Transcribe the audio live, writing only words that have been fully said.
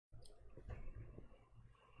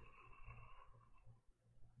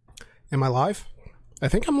Am I live? I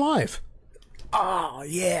think I'm live. Oh,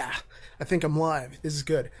 yeah. I think I'm live. This is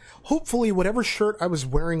good. Hopefully, whatever shirt I was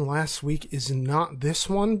wearing last week is not this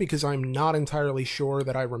one, because I'm not entirely sure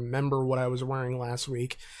that I remember what I was wearing last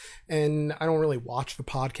week. And I don't really watch the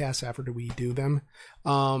podcasts after we do them.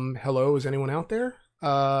 Hello, is anyone out there?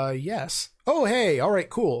 Yes. Oh, hey. All right,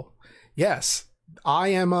 cool. Yes. I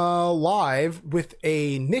am live with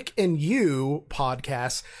a Nick and You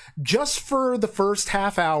podcast just for the first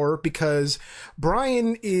half hour because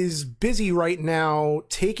Brian is busy right now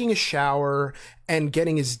taking a shower and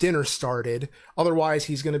getting his dinner started. Otherwise,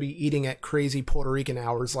 he's going to be eating at crazy Puerto Rican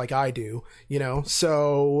hours like I do, you know?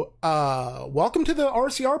 So, welcome to the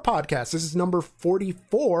RCR podcast. This is number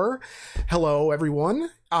 44. Hello, everyone.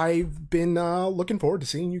 I've been looking forward to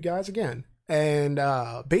seeing you guys again. And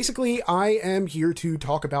basically, I am here to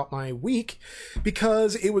talk about my week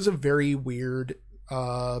because it was a very weird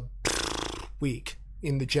week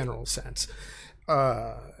in the general sense.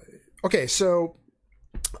 Okay, so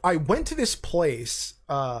I went to this place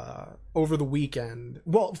over the weekend.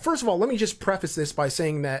 Well, first of all, let me just preface this by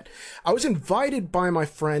saying that I was invited by my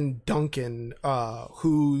friend Duncan,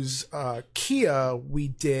 whose Kia we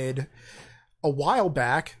did a while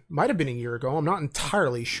back. Might have been a year ago. I'm not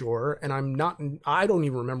entirely sure. And I don't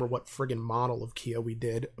even remember what friggin' model of Kia we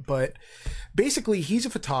did. But basically, he's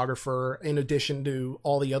a photographer in addition to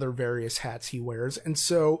all the other various hats he wears. And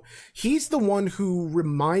so he's the one who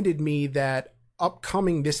reminded me that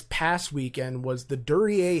upcoming this past weekend was the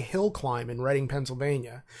Duryea Hill Climb in Reading,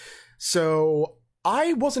 Pennsylvania. So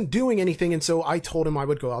I wasn't doing anything. And so I told him I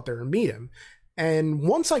would go out there and meet him. And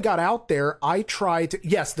once I got out there, I tried to...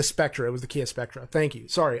 Yes, the Spectra. It was the Kia Spectra. Thank you.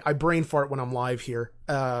 Sorry, I brain fart when I'm live here,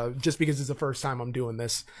 just because it's the first time I'm doing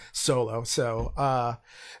this solo. So,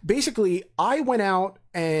 basically, I went out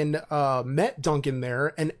and met Duncan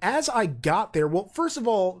there. And as I got there... Well, first of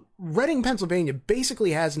all, Reading, Pennsylvania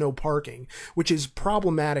basically has no parking, which is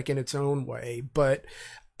problematic in its own way. But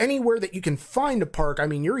anywhere that you can find a park, I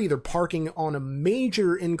mean, you're either parking on a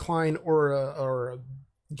major incline or a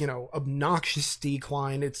obnoxious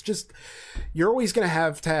decline. It's just, you're always going to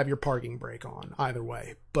have your parking brake on either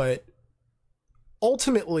way. But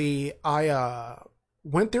ultimately, I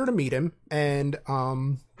went there to meet him, and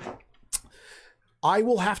I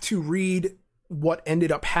will have to read what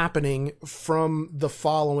ended up happening from the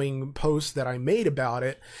following post that I made about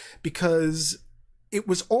it, because it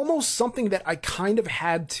was almost something that I kind of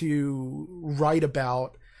had to write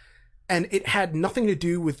about, and it had nothing to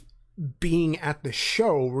do with being at the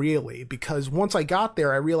show, really, because once I got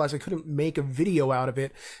there, I realized I couldn't make a video out of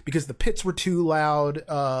it because the pits were too loud.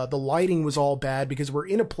 The lighting was all bad because we're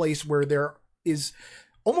in a place where there is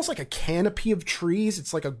almost like a canopy of trees.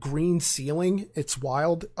 It's like a green ceiling. It's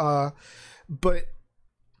wild. But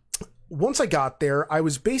once I got there, I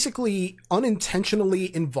was basically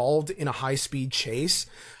unintentionally involved in a high-speed chase.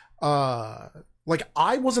 Like,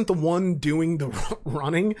 I wasn't the one doing the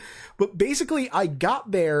running, but basically I got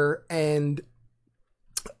there and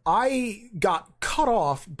I got cut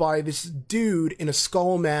off by this dude in a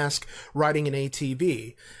skull mask riding an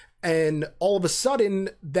ATV. And all of a sudden,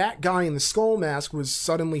 that guy in the skull mask was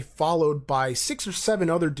suddenly followed by 6 or 7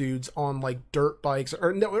 other dudes on like dirt bikes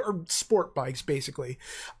or sport bikes, basically.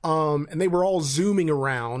 And they were all zooming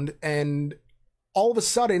around, and all of a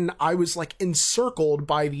sudden, I was like encircled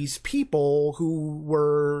by these people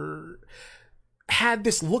who had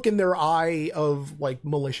this look in their eye of like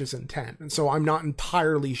malicious intent. And so I'm not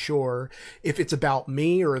entirely sure if it's about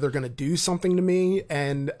me or they're going to do something to me.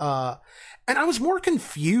 And I was more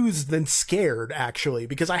confused than scared, actually,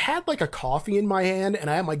 because I had like a coffee in my hand and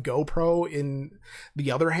I had my GoPro in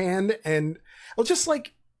the other hand. And I was just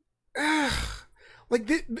like,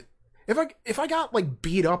 If I got like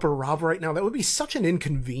beat up or robbed right now, that would be such an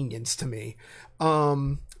inconvenience to me.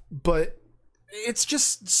 But it's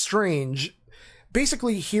just strange.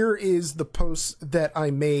 Basically, here is the post that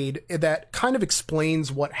I made that kind of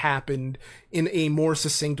explains what happened in a more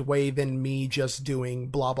succinct way than me just doing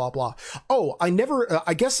blah, blah, blah. Oh, I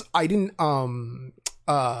guess I didn't,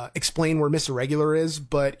 explain where Mr. Regular is,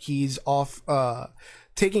 but he's off,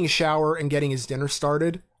 taking a shower and getting his dinner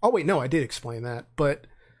started. Oh, wait, no, I did explain that, but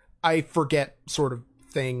I forget sort of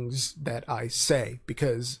things that I say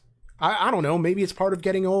because I don't know, maybe it's part of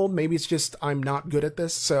getting old. Maybe it's just I'm not good at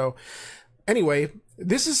this. So anyway,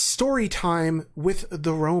 this is story time with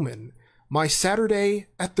the Roman, my Saturday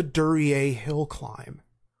at the Duryea Hill Climb.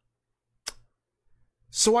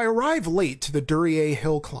 So I arrive late to the Duryea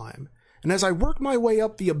Hill Climb, and as I work my way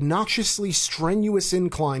up the obnoxiously strenuous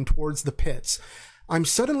incline towards the pits, I'm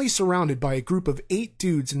suddenly surrounded by a group of 8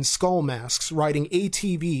 dudes in skull masks riding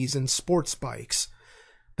ATVs and sports bikes.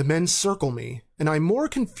 The men circle me, and I'm more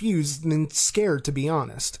confused than scared, to be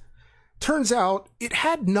honest. Turns out, it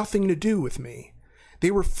had nothing to do with me. They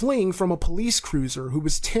were fleeing from a police cruiser who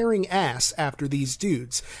was tearing ass after these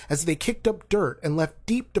dudes as they kicked up dirt and left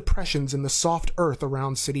deep depressions in the soft earth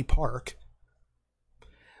around City Park.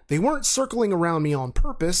 They weren't circling around me on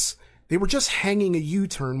purpose. They were just hanging a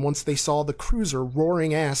U-turn once they saw the cruiser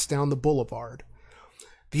roaring ass down the boulevard.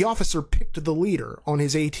 The officer picked the leader on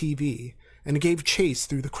his ATV and gave chase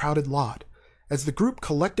through the crowded lot as the group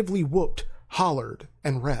collectively whooped, hollered,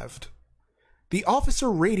 and revved. The officer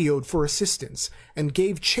radioed for assistance and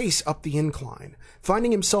gave chase up the incline,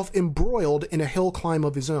 finding himself embroiled in a hill climb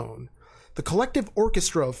of his own. The collective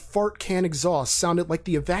orchestra of fart can exhaust sounded like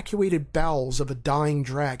the evacuated bowels of a dying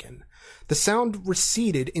dragon. The sound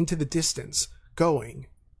receded into the distance, going,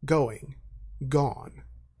 gone.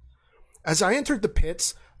 As I entered the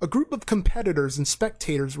pits, a group of competitors and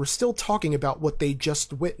spectators were still talking about what they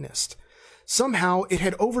just witnessed. Somehow, it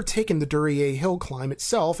had overtaken the Duryea hill climb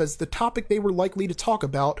itself as the topic they were likely to talk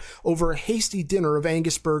about over a hasty dinner of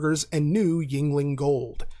Angus burgers and new Yingling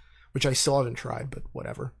Gold, which I still haven't tried, but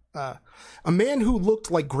whatever. A man who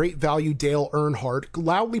looked like Great Value Dale Earnhardt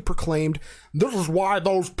loudly proclaimed, "This is why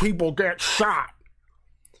those people get shot."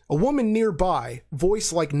 A woman nearby,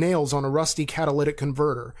 voice like nails on a rusty catalytic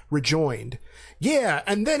converter, rejoined, "Yeah,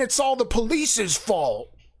 and then it's all the police's fault."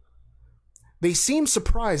 They seemed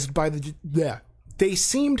surprised by the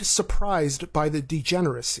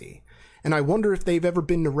degeneracy, and I wonder if they've ever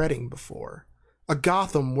been to Reading before. A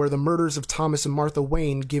Gotham where the murders of Thomas and Martha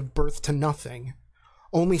Wayne give birth to nothing.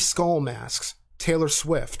 Only skull masks, Taylor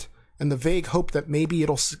Swift, and the vague hope that maybe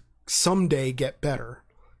it'll someday get better,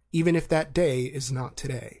 even if that day is not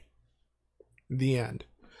today. The end.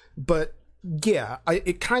 But yeah,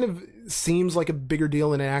 it kind of seems like a bigger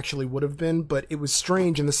deal than it actually would have been, but it was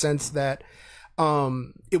strange in the sense that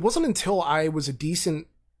it wasn't until I was a decent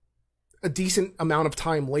amount of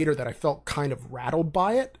time later that I felt kind of rattled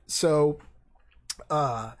by it. So,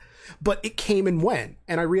 but it came and went,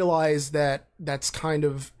 and I realized that that's kind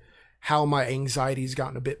of how my anxiety's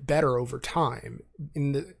gotten a bit better over time,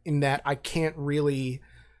 in that I can't really,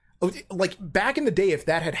 like, back in the day, if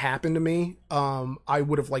that had happened to me, I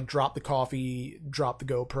would have, like, dropped the coffee, dropped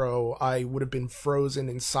the GoPro. I would have been frozen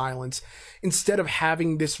in silence instead of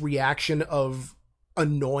having this reaction of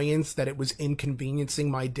annoyance that it was inconveniencing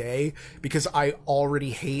my day, because I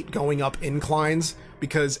already hate going up inclines,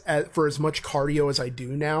 because for as much cardio as I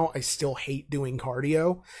do now, I still hate doing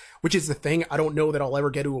cardio, which is the thing. I don't know that I'll ever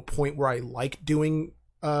get to a point where I like doing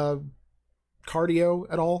cardio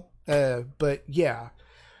at all. But yeah,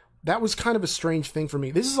 that was kind of a strange thing for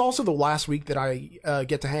me. This is also the last week that I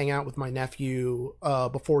get to hang out with my nephew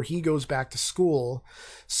before he goes back to school.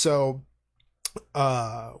 So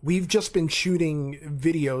we've just been shooting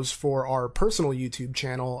videos for our personal YouTube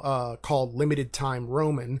channel called Limited Time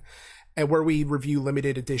Roman, and where we review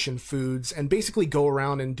limited edition foods and basically go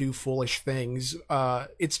around and do foolish things.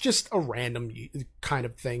 It's just a random kind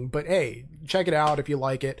of thing, but hey, check it out if you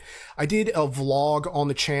like it. I did a vlog on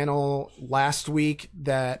the channel last week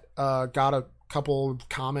that got a couple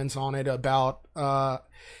comments on it about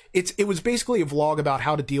it was basically a vlog about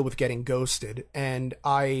how to deal with getting ghosted, and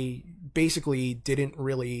I basically didn't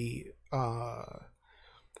really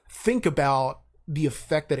think about the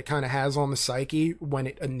effect that it kind of has on the psyche when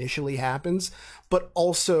it initially happens, but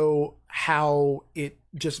also how it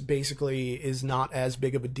just basically is not as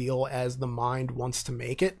big of a deal as the mind wants to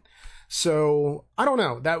make it. So I don't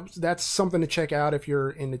know, that's something to check out if you're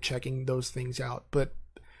into checking those things out. But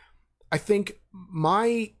I think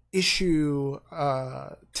my issue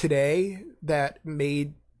today that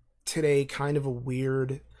made today kind of a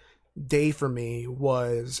weird day for me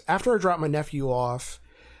was after I dropped my nephew off,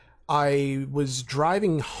 I was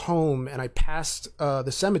driving home and I passed the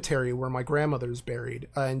cemetery where my grandmother's buried,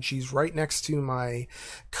 and she's right next to my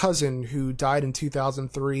cousin who died in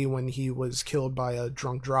 2003 when he was killed by a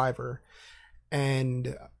drunk driver.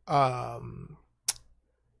 And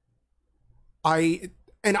I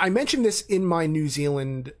mentioned this in my New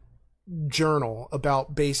Zealand journal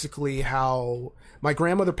about basically how my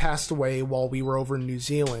grandmother passed away while we were over in New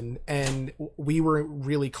Zealand, and we were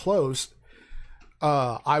really close.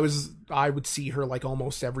 I would see her like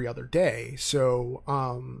almost every other day. So,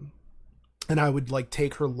 and I would like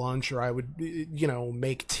take her lunch, or I would,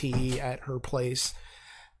 make tea at her place.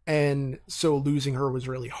 And so losing her was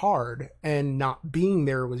really hard, and not being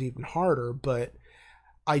there was even harder, but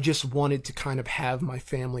I just wanted to kind of have my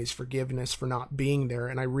family's forgiveness for not being there.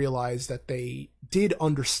 And I realized that they did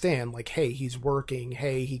understand, like, hey, he's working.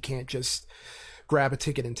 Hey, he can't just grab a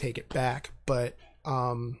ticket and take it back. But,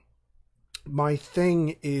 my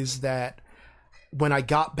thing is that when I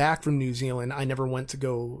got back from New Zealand, I never went to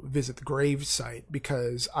go visit the grave site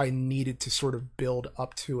because I needed to sort of build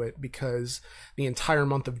up to it, because the entire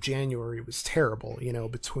month of January was terrible, you know,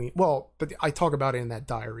 but I talk about it in that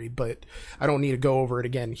diary, but I don't need to go over it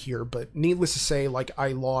again here. But needless to say, like, I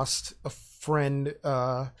lost a friend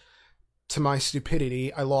to my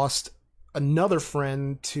stupidity. I lost another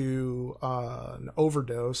friend to an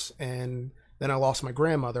overdose, and then I lost my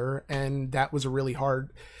grandmother, and that was a really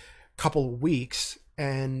hard couple of weeks.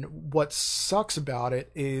 And what sucks about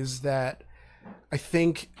it is that I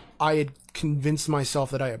think I had convinced myself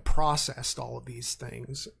that I had processed all of these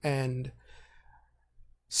things. And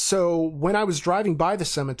so when I was driving by the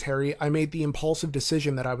cemetery, I made the impulsive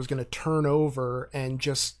decision that I was going to turn over and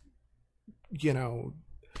just, you know,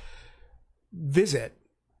 visit.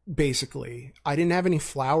 Basically, I didn't have any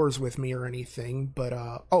flowers with me or anything, but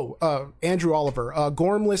Andrew Oliver,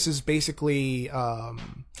 Gormless is basically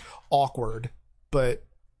awkward, but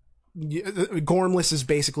Gormless is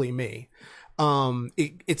basically me.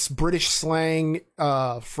 It's British slang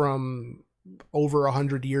from over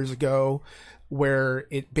 100 years ago, where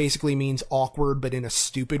it basically means awkward, but in a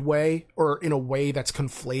stupid way, or in a way that's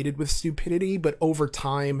conflated with stupidity. But over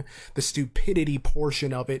time, the stupidity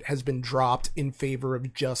portion of it has been dropped in favor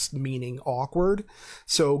of just meaning awkward.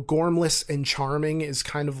 So gormless and charming is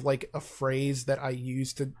kind of like a phrase that I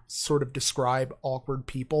use to sort of describe awkward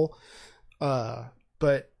people.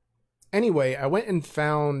 But anyway, I went and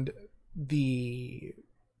found the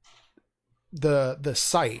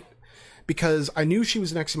site, because I knew she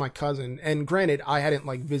was next to my cousin. And granted, I hadn't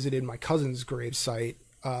like visited my cousin's grave site,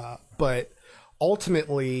 but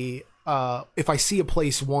ultimately, if I see a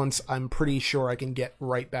place once, I'm pretty sure I can get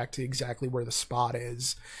right back to exactly where the spot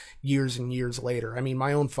is years and years later. I mean,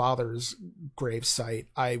 my own father's grave site,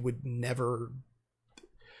 I would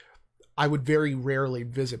very rarely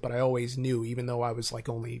visit, but I always knew, even though I was like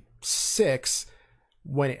only 6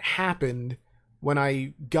 when it happened. When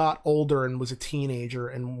I got older and was a teenager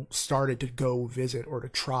and started to go visit, or to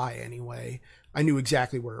try anyway, I knew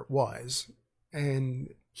exactly where it was. And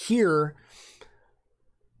here,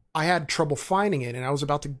 I had trouble finding it, and I was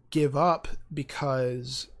about to give up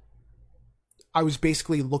because I was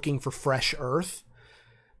basically looking for fresh earth.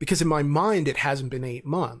 Because in my mind, it hasn't been 8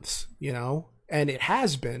 months, you know? And it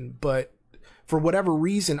has been, but for whatever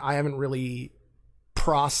reason, I haven't really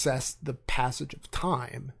processed the passage of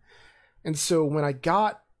time. And so when I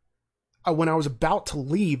was about to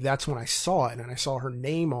leave, that's when I saw it, and I saw her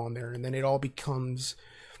name on there, and then it all becomes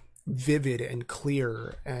vivid and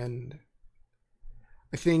clear. And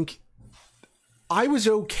I think I was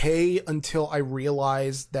okay until I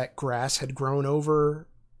realized that grass had grown over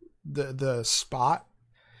the spot.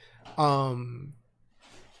 I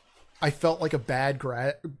felt like a bad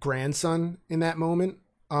grandson in that moment,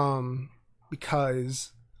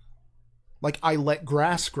 because like I let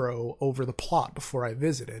grass grow over the plot before I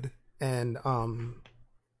visited. And I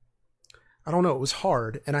don't know, it was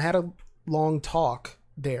hard. And I had a long talk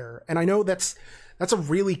there. And I know that's a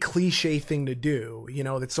really cliche thing to do. You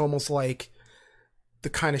know, that's almost like the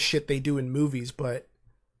kind of shit they do in movies. But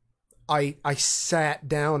I sat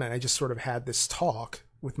down and I just sort of had this talk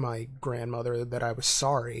with my grandmother that I was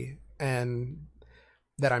sorry, and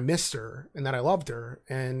that I missed her, and that I loved her.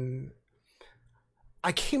 And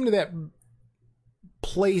I came to that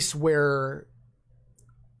place where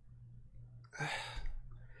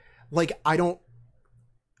like I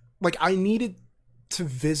needed to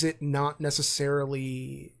visit, not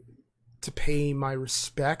necessarily to pay my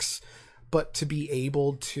respects, but to be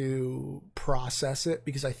able to process it.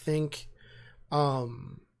 Because I think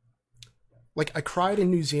like I cried in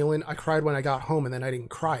New Zealand, I cried when I got home, and then I didn't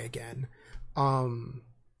cry again.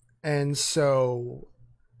 And so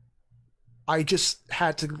I just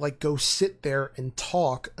had to like go sit there and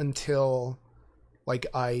talk until like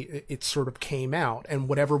it sort of came out, and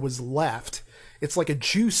whatever was left, it's like a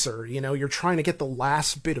juicer, you know, you're trying to get the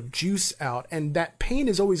last bit of juice out, and that pain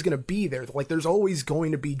is always going to be there. Like there's always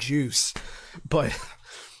going to be juice, but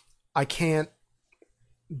I can't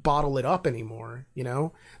bottle it up anymore. You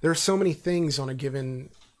know, there's so many things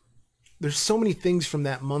there's so many things from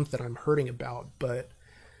that month that I'm hurting about,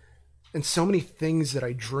 and so many things that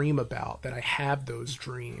I dream about, that I have those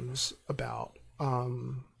dreams about,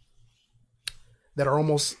 that are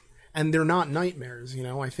almost, and they're not nightmares, you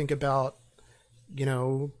know. I think about, you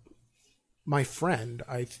know, both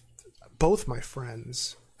my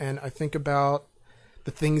friends, and I think about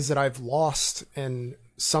the things that I've lost, and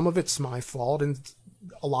some of it's my fault, and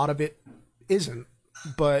a lot of it isn't,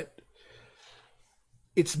 but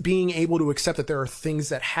it's being able to accept that there are things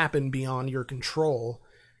that happen beyond your control,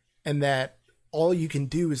 and that all you can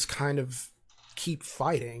do is kind of keep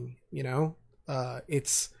fighting, you know?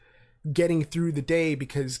 It's getting through the day,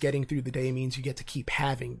 because getting through the day means you get to keep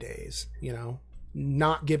having days, you know?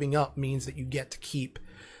 Not giving up means that you get to keep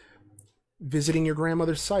visiting your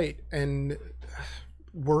grandmother's site and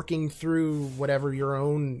working through whatever your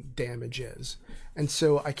own damage is. And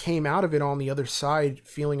so I came out of it on the other side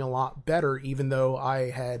feeling a lot better, even though I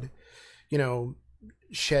had, you know,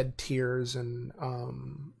 shed tears and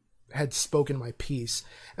had spoken my piece.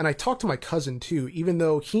 And I talked to my cousin too, even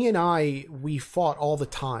though he and we fought all the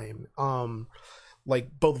time,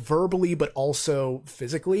 like both verbally but also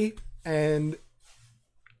physically, and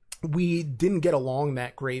we didn't get along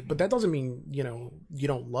that great. But that doesn't mean, you know, you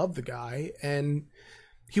don't love the guy. And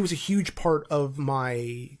he was a huge part of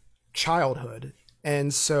my childhood.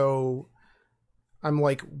 And so I'm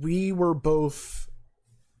like, we were both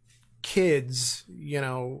kids, you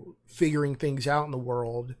know, figuring things out in the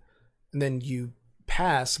world, and then you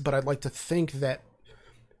pass. But I'd like to think that,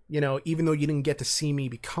 you know, even though you didn't get to see me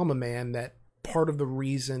become a man, that part of the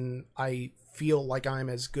reason I feel like I'm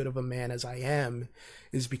as good of a man as I am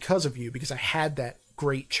is because of you, because I had that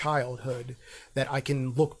great childhood that I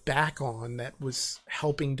can look back on that was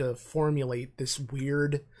helping to formulate this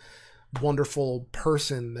weird, wonderful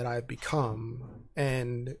person that I've become.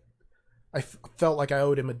 And I felt like I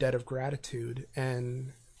owed him a debt of gratitude.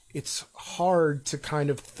 And it's hard to kind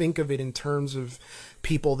of think of it in terms of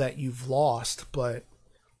people that you've lost, but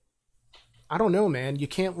I don't know, man. You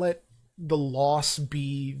can't let the loss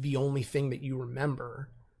be the only thing that you remember.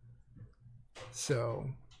 So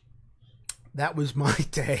that was my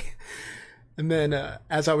day. And then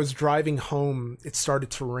as I was driving home, it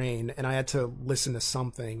started to rain and I had to listen to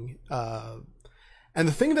something. And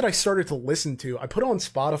the thing that I started to listen to, I put on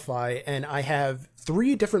Spotify, and I have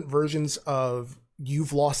 3 different versions of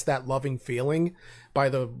You've Lost That Loving Feeling by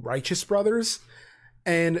the Righteous Brothers.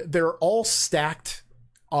 And they're all stacked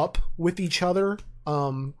up with each other.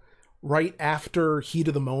 Right after Heat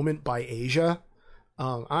of the Moment by Asia.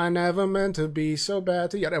 I never meant to be so bad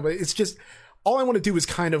to you. It's just, all I want to do is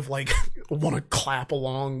kind of like want to clap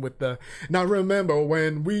along with the, now remember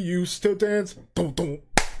when we used to dance.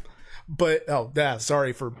 But,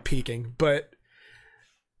 sorry for peeking. But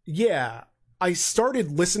yeah, I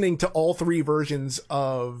started listening to all 3 versions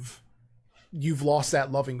of You've Lost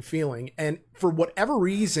That Loving Feeling. And for whatever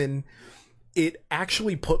reason, it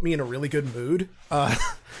actually put me in a really good mood.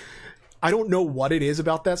 I don't know what it is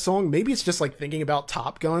about that song. Maybe it's just like thinking about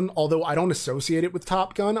Top Gun, although I don't associate it with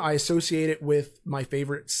Top Gun. I associate it with my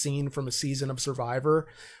favorite scene from a season of Survivor,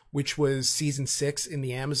 which was season 6 in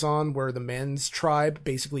the Amazon, where the men's tribe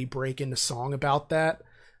basically break into song about that,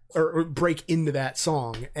 or break into that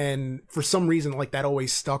song. And for some reason, like, that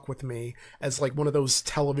always stuck with me as like one of those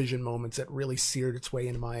television moments that really seared its way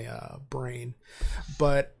into my brain.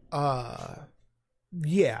 But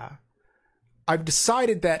yeah. I've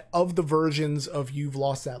decided that of the versions of You've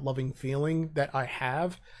Lost That Loving Feeling that I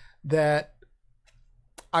have, that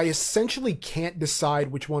I essentially can't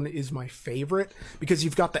decide which one is my favorite, because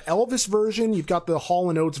you've got the Elvis version, you've got the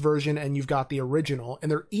Hall & Oates version, and you've got the original, and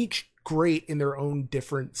they're each great in their own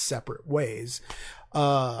different separate ways.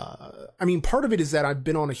 I mean, part of it is that I've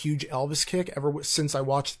been on a huge Elvis kick ever since I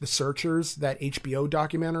watched The Searchers, that HBO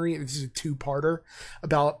documentary. This is a 2-parter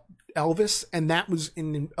about Elvis, and that was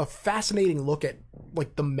in a fascinating look at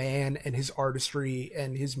like the man and his artistry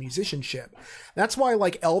and his musicianship. That's why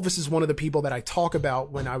like Elvis is one of the people that I talk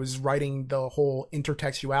about when I was writing the whole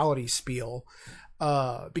intertextuality spiel,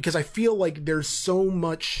 because I feel like there's so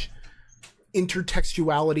much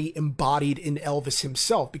intertextuality embodied in Elvis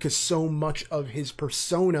himself, because so much of his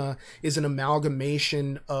persona is an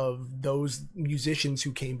amalgamation of those musicians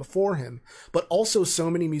who came before him, but also so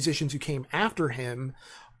many musicians who came after him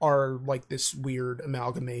are like this weird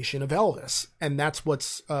amalgamation of Elvis. And that's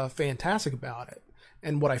what's fantastic about it,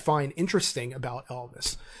 and what I find interesting about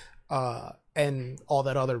Elvis, and all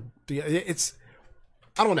that other, it's,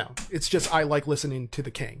 I don't know, it's just, I like listening to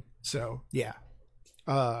the King. So yeah.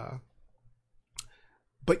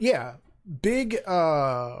 But yeah, big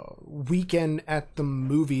weekend at the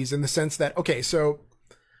movies, in the sense that, okay, so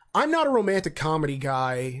I'm not a romantic comedy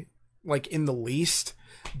guy, like, in the least,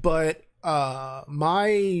 but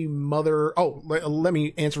my mother, let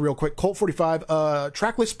me answer real quick. Colt 45,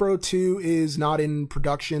 Tracklist Bro 2 is not in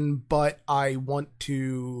production, but I want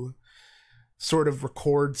to sort of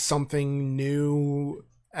record something new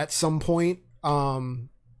at some point.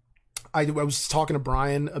 I was talking to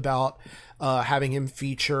Brian about having him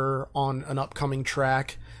feature on an upcoming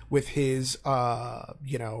track with his,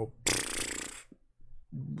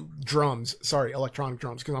 drums. Sorry, electronic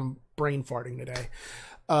drums, because I'm brain farting today.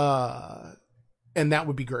 uh and that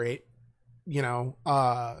would be great, you know.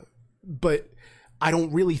 But I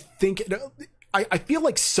don't really think I feel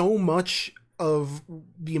like so much of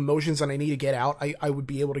the emotions that I need to get out, I would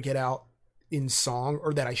be able to get out in song,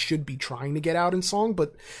 or that I should be trying to get out in song.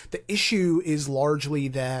 But the issue is largely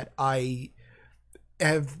that I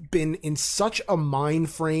have been in such a mind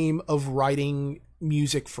frame of writing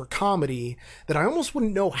music for comedy that I almost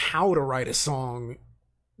wouldn't know how to write a song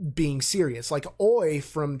being serious. Like Oi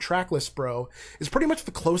from Trackless Bro is pretty much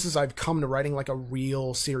the closest I've come to writing like a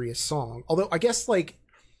real serious song. Although I guess like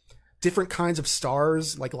Different Kinds of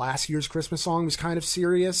Stars, like last year's Christmas song, was kind of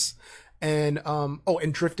serious. And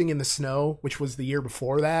and Drifting in the Snow, which was the year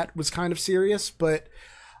before that, was kind of serious. But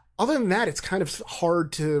other than that, it's kind of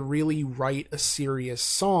hard to really write a serious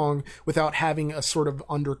song without having a sort of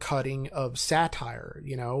undercutting of satire,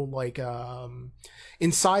 you know, like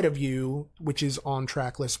Inside of You, which is on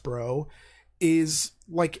Trackless Bro, is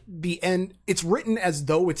like the end. It's written as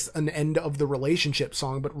though it's an end of the relationship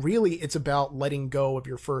song, but really it's about letting go of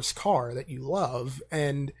your first car that you love.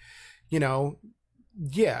 And, you know,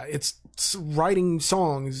 yeah, it's writing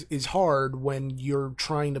songs is hard when you're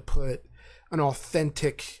trying to put an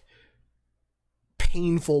authentic,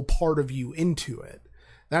 painful part of you into it.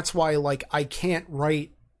 That's why, like, I can't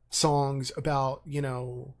write songs about, you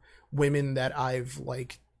know, women that I've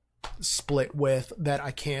like split with, that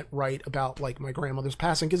I can't write about like my grandmother's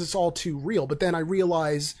passing, because it's all too real. But then I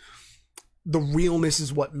realize the realness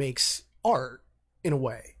is what makes art in a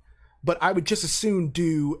way. But I would just as soon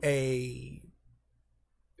do a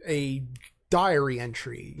diary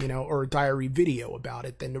entry, you know, or a diary video about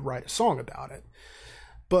it than to write a song about it.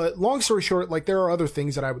 But long story short, like, there are other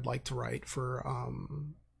things that I would like to write for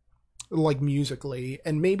like musically,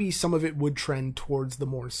 and maybe some of it would trend towards the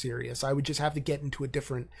more serious. I would just have to get into a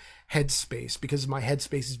different headspace, because my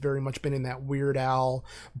headspace has very much been in that Weird Al,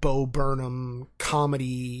 Bo Burnham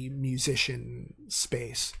comedy musician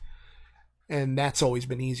space, and that's always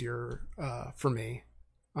been easier for me.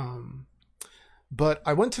 But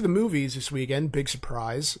I went to the movies this weekend, big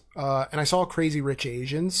surprise, and I saw Crazy Rich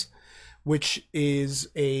Asians, which is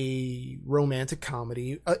a romantic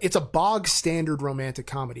comedy. It's a bog standard romantic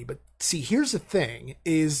comedy. But see, here's the thing,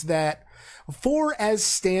 is that for as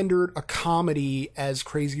standard a comedy as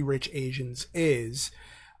Crazy Rich Asians is,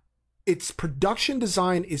 its production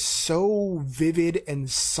design is so vivid and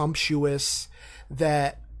sumptuous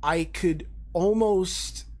that I could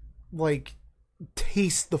almost like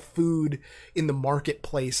taste the food in the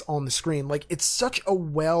marketplace on the screen. Like, it's such a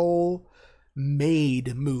well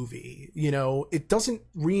made movie, you know. It doesn't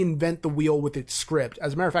reinvent the wheel with its script.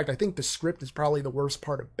 As a matter of fact, I think the script is probably the worst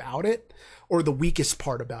part about it, or the weakest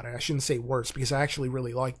part about it. I shouldn't say worst, because I actually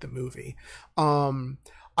really like the movie.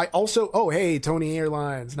 I also, oh hey, Tony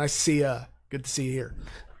Airlines, nice to see ya, good to see you here.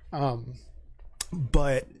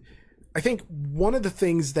 But I think one of the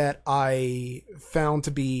things that I found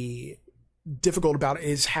to be difficult about it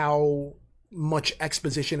is how much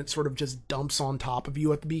exposition it sort of just dumps on top of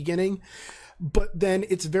you at the beginning. But then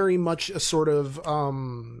it's very much a sort of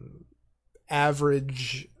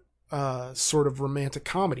average sort of romantic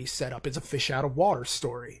comedy setup. It's a fish out of water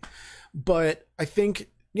story. But I think,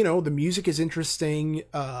 you know, the music is interesting.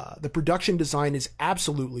 The production design is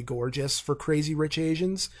absolutely gorgeous for Crazy Rich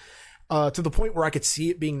Asians, to the point where I could see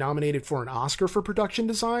it being nominated for an Oscar for production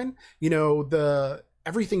design. You know,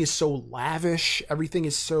 everything is so lavish. Everything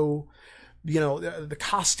is so, you know, the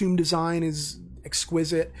costume design is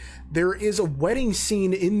exquisite. There is a wedding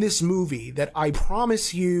scene in this movie that I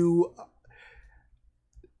promise you,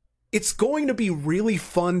 it's going to be really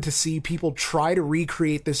fun to see people try to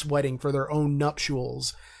recreate this wedding for their own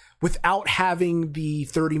nuptials without having the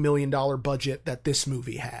 $30 million budget that this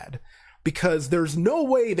movie had. Because there's no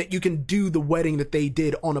way that you can do the wedding that they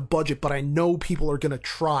did on a budget, but I know people are going to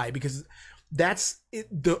try, because that's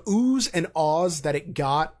it. The oohs and ahs that it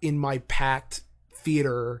got in my packed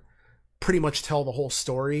theater pretty much tell the whole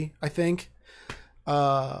story, I think.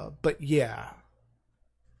 But yeah.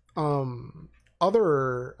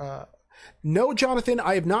 No, Jonathan,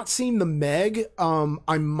 I have not seen The Meg.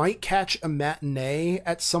 I might catch a matinee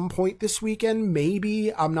at some point this weekend.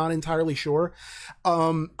 Maybe. I'm not entirely sure.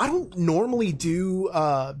 I don't normally do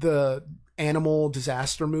the animal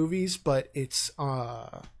disaster movies, but it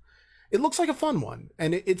looks like a fun one,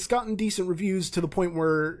 and it's gotten decent reviews, to the point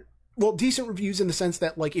where, well, decent reviews in the sense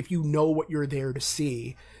that, like, if you know what you're there to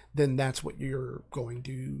see, then that's what you're going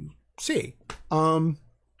to see.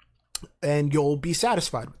 And you'll be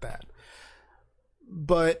satisfied with that.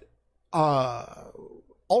 But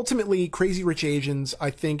ultimately, Crazy Rich Asians, I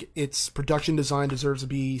think its production design deserves to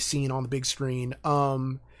be seen on the big screen.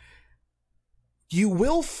 you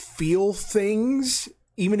will feel things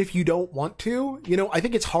even if you don't want to. You know, I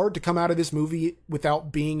think it's hard to come out of this movie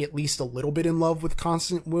without being at least a little bit in love with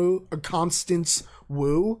Constance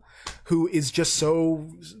Wu, who is just so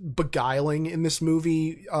beguiling in this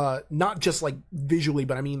movie. Not just like visually,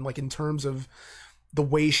 but I mean like in terms of the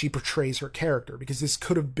way she portrays her character, because this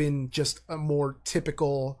could have been just a more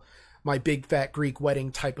typical My Big Fat Greek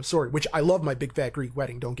Wedding type of story, which I love My Big Fat Greek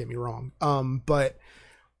Wedding, don't get me wrong. But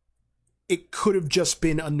it could have just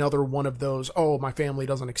been another one of those, oh, my family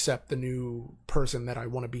doesn't accept the new person that I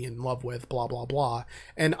want to be in love with, blah, blah, blah.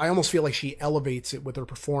 And I almost feel like she elevates it with her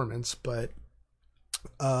performance, but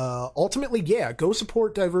ultimately, yeah, go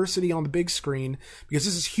support diversity on the big screen, because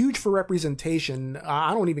this is huge for representation.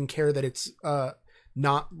 I don't even care that it's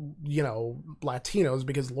not, you know, Latinos,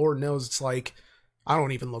 because Lord knows it's like, I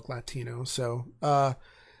don't even look Latino. So I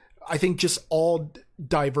think just all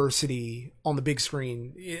diversity on the big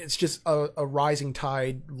screen, it's just a rising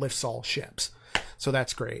tide lifts all ships. So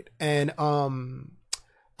that's great. And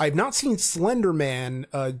I've not seen Slender Man,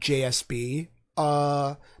 JSB,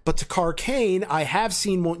 but Takar Kane, I have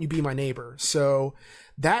seen Won't You Be My Neighbor. So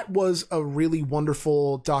that was a really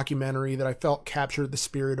wonderful documentary that I felt captured the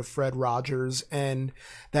spirit of Fred Rogers, and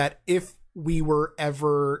that if we were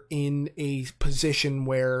ever in a position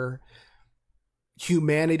where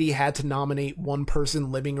humanity had to nominate one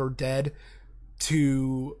person, living or dead,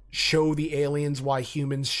 to show the aliens why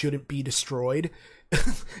humans shouldn't be destroyed,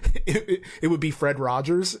 it would be Fred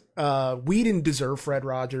Rogers. We didn't deserve Fred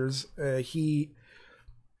Rogers. He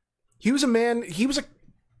was a man.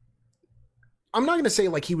 I'm not going to say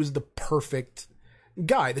like he was the perfect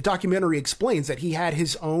guy. The documentary explains that he had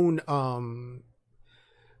his own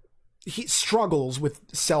he struggles with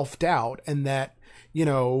self-doubt, and that, you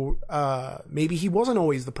know, maybe he wasn't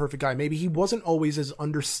always the perfect guy. Maybe he wasn't always as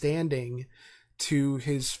understanding to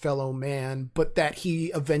his fellow man, but that he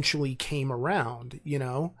eventually came around, you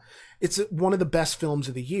know? It's one of the best films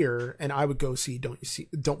of the year, and I would go see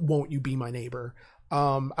Won't You Be My Neighbor.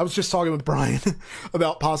 I was just talking with Brian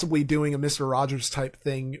about possibly doing a Mr. Rogers type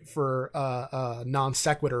thing for non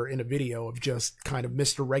sequitur in a video of just kind of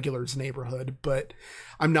Mr. Regular's neighborhood, but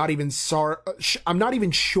I'm not even sure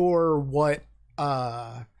what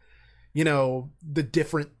you know, the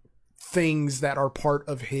different things that are part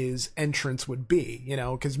of his entrance would be, you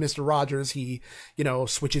know, because Mr. Rogers, he, you know,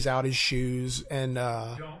 switches out his shoes and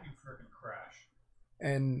don't you frickin' crash.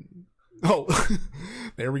 And oh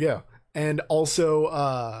there we go. And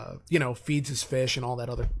also you know, feeds his fish and all that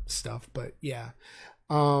other stuff. But yeah,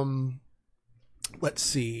 let's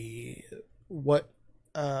see what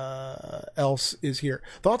else is here.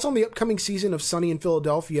 Thoughts on the upcoming season of Sunny in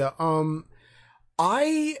Philadelphia.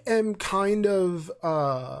 I am kind of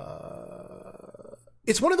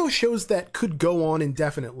it's one of those shows that could go on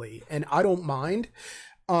indefinitely, and I don't mind.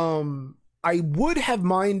 I would have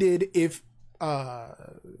minded if Glenn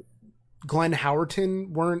Howerton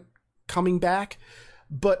weren't coming back,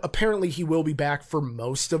 but apparently he will be back for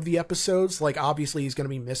most of the episodes. Like, obviously he's going to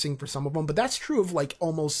be missing for some of them, but that's true of like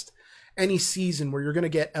almost any season where you're going to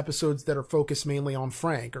get episodes that are focused mainly on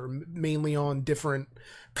Frank or mainly on different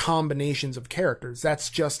combinations of characters. That's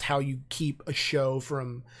just how you keep a show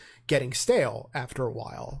from getting stale after a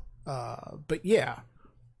while. But yeah.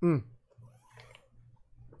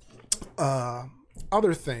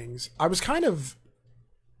 Other things. I was kind of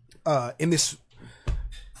in this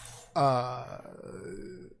I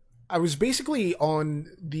was basically on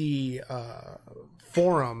the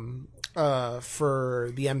forum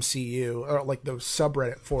for the MCU, or like the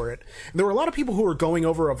subreddit for it. And there were a lot of people who were going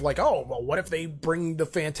over of like, oh, well, what if they bring the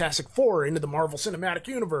Fantastic Four into the Marvel Cinematic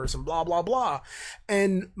Universe and blah, blah, blah.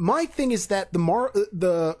 And my thing is that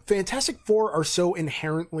the Fantastic Four are so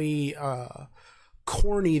inherently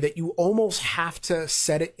corny that you almost have to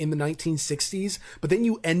set it in the 1960s, but then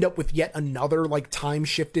you end up with yet another like time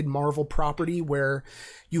shifted Marvel property where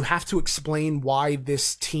you have to explain why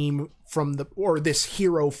this team this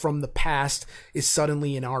hero from the past is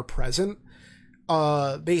suddenly in our present.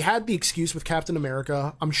 They had the excuse with Captain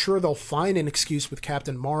America. I'm sure they'll find an excuse with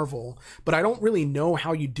Captain Marvel, but I don't really know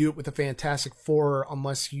how you do it with the Fantastic Four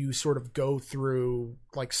unless you sort of go through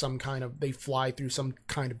like they fly through some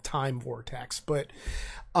kind of time vortex. But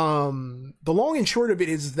the long and short of it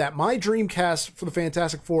is that my dream cast for the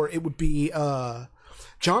Fantastic Four, it would be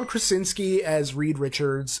John Krasinski as Reed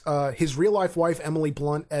Richards, his real life wife Emily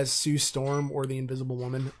Blunt as Sue Storm or the Invisible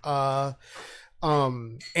Woman, either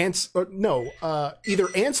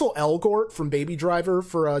Ansel Elgort from Baby Driver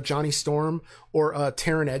for Johnny Storm, or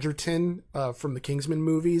Taron Egerton from the Kingsman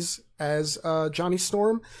movies as Johnny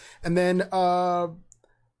Storm, and then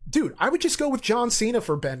dude, I would just go with John Cena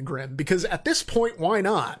for Ben Grimm, because at this point, why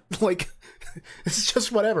not? Like, it's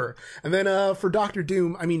just whatever. And then for Doctor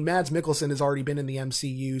Doom, I mean, Mads Mikkelsen has already been in the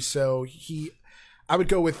MCU, so I would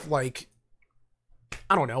go with, like,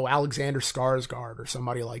 I don't know, Alexander Skarsgård or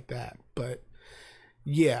somebody like that. But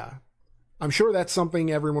yeah, I'm sure that's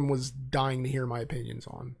something everyone was dying to hear my opinions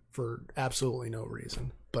on for absolutely no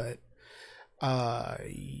reason. But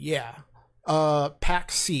yeah.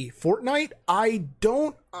 Pack C, Fortnite. I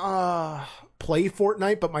don't play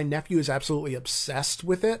Fortnite, but my nephew is absolutely obsessed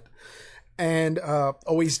with it, and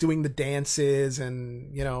always doing the dances,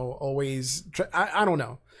 and always I don't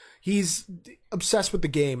know, he's obsessed with the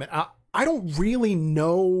game, and I don't really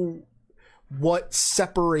know what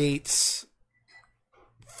separates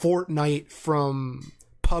Fortnite from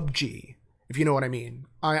PUBG, if you know what I mean.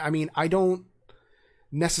 I mean, I don't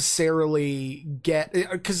necessarily get,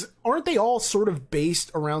 because aren't they all sort of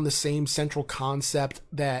based around the same central concept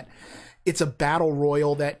that it's a battle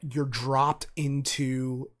royal that you're dropped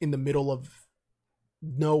into in the middle of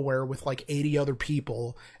nowhere with like 80 other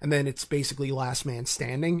people, and then it's basically last man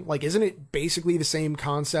standing? Like, isn't it basically the same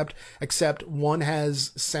concept, except one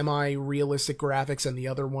has semi-realistic graphics and the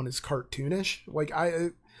other one is cartoonish? Like, I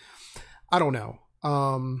don't know.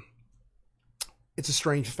 It's a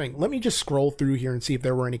strange thing. Let me just scroll through here and see if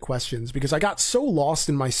there were any questions, because I got so lost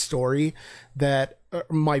in my story that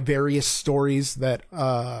my various stories that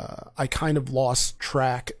I kind of lost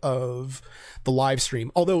track of the live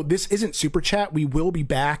stream. Although this isn't super chat, we will be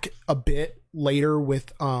back a bit later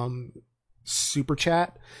with super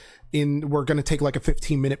chat. We're going to take like a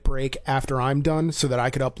 15-minute break after I'm done so that I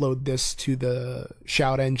could upload this to the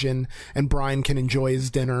Shout engine and Brian can enjoy his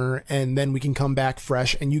dinner, and then we can come back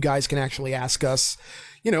fresh and you guys can actually ask us,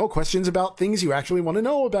 questions about things you actually want to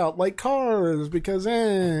know about, like cars, because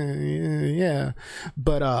yeah.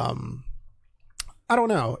 But I don't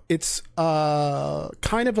know. It's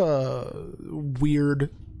kind of a weird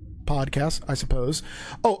podcast, I suppose.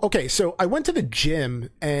 Oh, okay. So I went to the gym,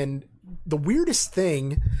 and the weirdest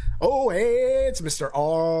thing, hey, it's Mr.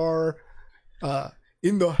 R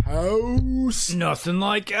in the house. Nothing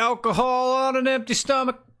like alcohol on an empty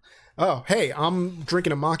stomach. Oh, hey, I'm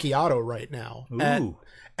drinking a macchiato right now. Ooh.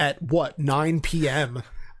 At what, 9 p.m.?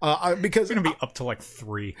 Because It's going to be up to like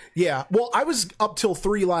 3. Yeah, well, I was up till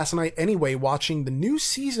 3 last night anyway, watching the new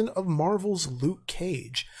season of Marvel's Luke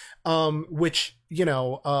Cage, which,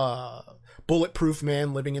 Bulletproof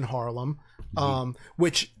Man Living in Harlem,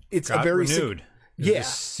 which it's Got a very renewed. Yeah.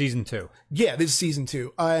 Season 2. Yeah, this is season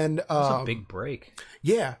 2, and It's a big break.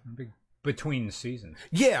 Yeah, Between the seasons.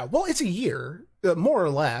 yeah. Well, it's a year, more or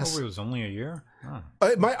less. Oh, it was only a year? Oh.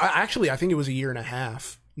 I think it was a year and a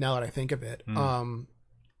half. Now that I think of it,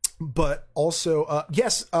 but also,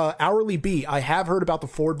 yes, Hourly B. I have heard about the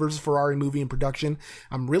Ford versus Ferrari movie in production.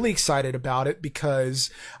 I'm really excited about it because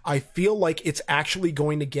I feel like it's actually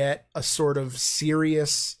going to get a sort of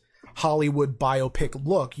serious Hollywood biopic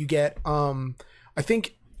look. You get, I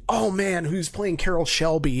think, oh man, who's playing Carol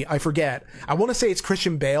Shelby? I forget. I want to say it's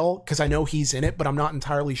Christian Bale because I know he's in it, but I'm not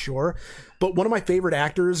entirely sure. But one of my favorite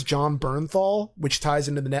actors, John Bernthal, which ties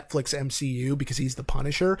into the Netflix MCU because he's the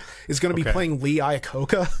Punisher, is going to be playing Lee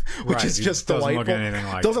Iacocca, which is just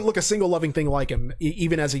delightful. Doesn't look a single loving thing like him,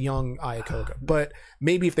 even as a young Iacocca. But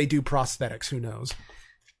maybe if they do prosthetics, who knows?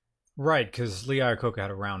 Right, because Lee Iacocca had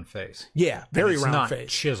a round face. Yeah, very round not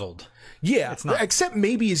face. Chiseled. Yeah, It's not. except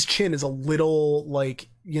maybe his chin is a little like,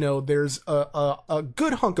 there's a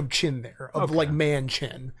good hunk of chin there, of like man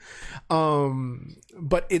chin.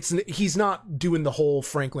 But he's not doing the whole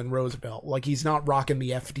Franklin Roosevelt. Like, he's not rocking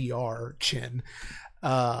the FDR chin.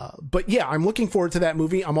 But yeah, I'm looking forward to that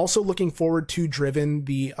movie. I'm also looking forward to Driven,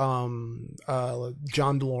 the John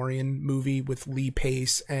DeLorean movie with Lee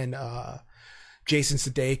Pace and Jason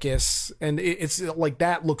Sudeikis, and it's like,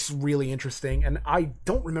 that looks really interesting, and I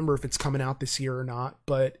don't remember if it's coming out this year or not,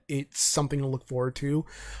 but it's something to look forward to.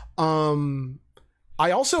 I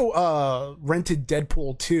also rented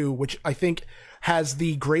Deadpool 2, which I think has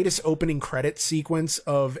the greatest opening credit sequence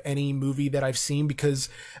of any movie that I've seen, because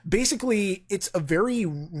basically it's a very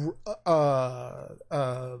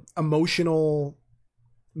emotional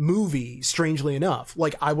movie, strangely enough.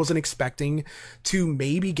 Like, I wasn't expecting to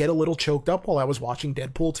maybe get a little choked up while I was watching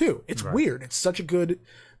Deadpool 2. It's weird. It's such a good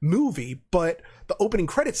movie, but the opening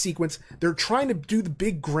credit sequence, they're trying to do the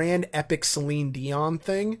big grand epic Celine Dion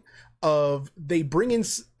thing, of they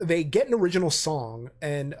get an original song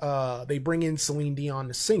and they bring in Celine Dion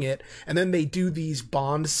to sing it, and then they do these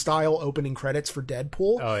Bond style opening credits for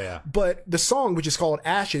Deadpool. Oh yeah. But the song, which is called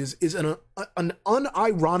Ashes, is an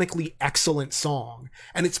unironically excellent song,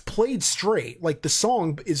 and it's played straight. Like the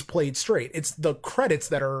song is played straight. It's the credits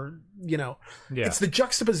that are, it's the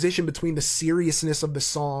juxtaposition between the seriousness of the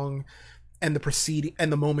song and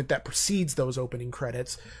the moment that precedes those opening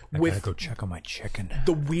credits, I gotta go check on my chicken.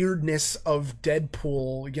 The weirdness of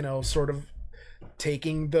Deadpool, sort of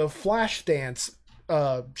taking the flash dance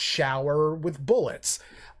shower with bullets.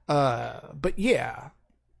 But yeah,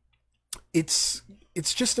 it's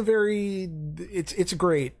just it's a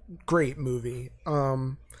great movie.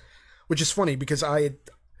 Which is funny because I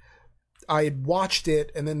had watched it,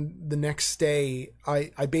 and then the next day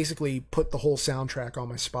I basically put the whole soundtrack on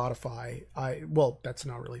my Spotify. Well, that's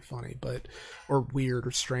not really funny, or weird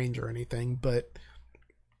or strange or anything, but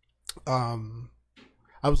I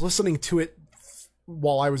was listening to it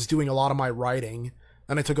while I was doing a lot of my writing.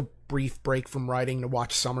 Then I took a brief break from writing to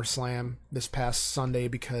watch SummerSlam this past Sunday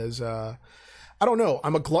because I don't know,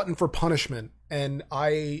 I'm a glutton for punishment, and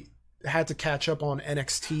I had to catch up on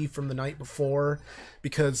NXT from the night before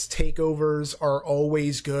because takeovers are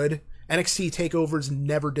always good. NXT takeovers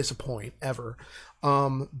never disappoint ever.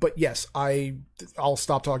 But yes, I'll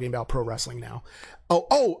stop talking about pro wrestling now.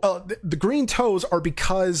 The green toes are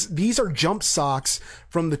because these are jump socks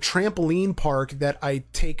from the trampoline park that I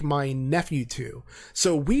take my nephew to.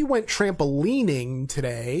 So we went trampolining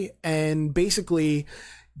today, and basically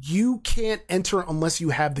you can't enter unless you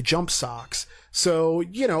have the jump socks. So,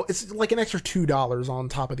 it's like an extra $2 on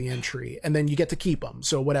top of the entry, and then you get to keep them.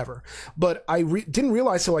 So whatever. But I didn't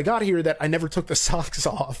realize till I got here that I never took the socks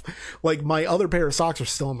off. Like my other pair of socks are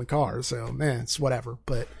still in the car. So it's whatever.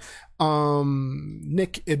 But, Alex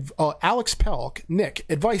Pelk, Nick,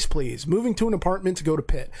 advice please. Moving to an apartment to go to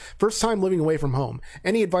Pitt. First time living away from home.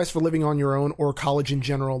 Any advice for living on your own or college in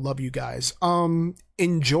general? Love you guys.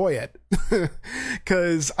 Enjoy it.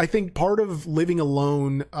 'Cause I think part of living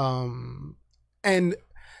alone, and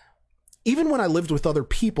even when I lived with other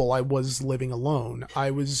people, I was living alone. I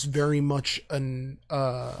was very much an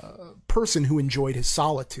person who enjoyed his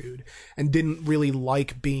solitude and didn't really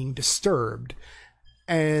like being disturbed.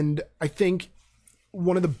 And I think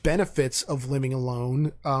one of the benefits of living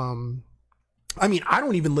alone, I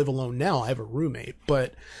don't even live alone now. I have a roommate,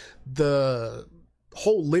 but the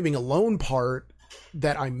whole living alone part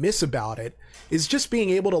that I miss about it is just being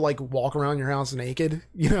able to like walk around your house naked,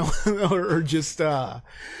 or just,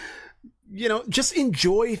 just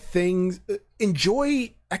enjoy things,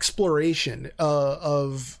 enjoy exploration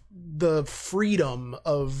of the freedom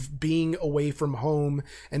of being away from home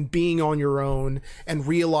and being on your own, and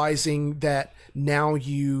realizing that now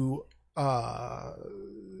you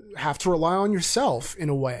have to rely on yourself in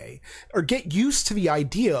a way, or get used to the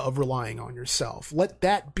idea of relying on yourself. Let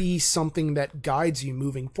that be something that guides you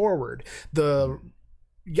moving forward.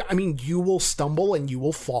 You will stumble and you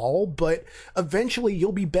will fall, but eventually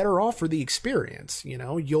you'll be better off for the experience.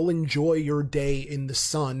 You'll enjoy your day in the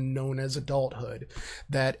sun known as adulthood.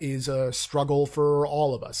 That is a struggle for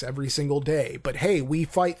all of us every single day. But hey, we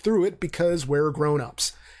fight through it because we're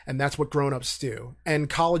grown-ups, and that's what grown-ups do. And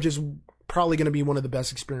college is probably going to be one of the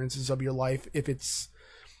best experiences of your life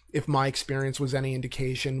if my experience was any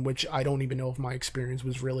indication, which I don't even know if my experience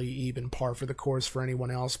was really even par for the course for anyone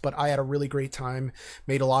else, but I had a really great time,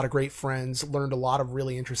 made a lot of great friends, learned a lot of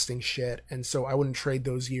really interesting shit, and so I wouldn't trade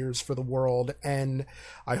those years for the world. And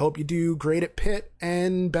I hope you do great at Pitt,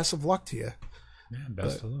 and best of luck to you. Yeah,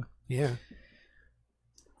 best of luck. Yeah.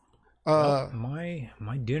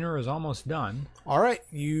 My dinner is almost done. All right,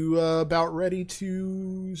 you about ready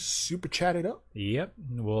to super chat it up? Yep,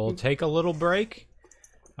 we'll take a little break.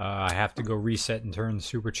 I have to go reset and turn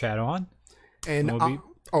Super Chat on. And I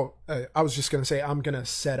was just going to say, I'm going to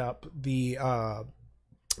set up the,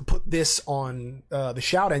 put this on the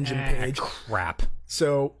Shout Engine page. Crap.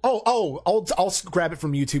 So, I'll grab it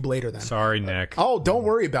from YouTube later then. Sorry, Nick. Oh, don't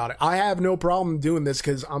worry about it. I have no problem doing this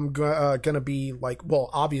because I'm going to be like, well,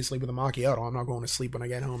 obviously with a macchiato, I'm not going to sleep when I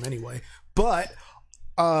get home anyway. But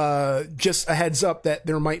just a heads up that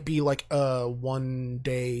there might be like a 1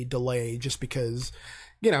 day delay just because,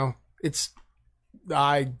 I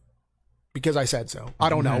because I said so. I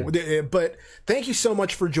don't know. But thank you so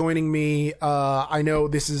much for joining me. I know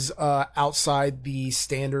this is outside the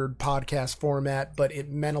standard podcast format, but it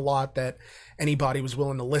meant a lot that anybody was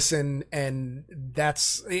willing to listen. And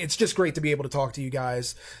it's just great to be able to talk to you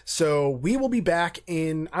guys. So we will be back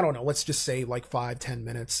in, I don't know, let's just say like 5-10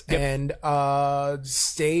 minutes. Yep. And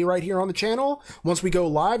stay right here on the channel. Once we go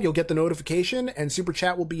live, you'll get the notification and Super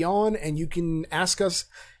Chat will be on and you can ask us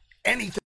anything.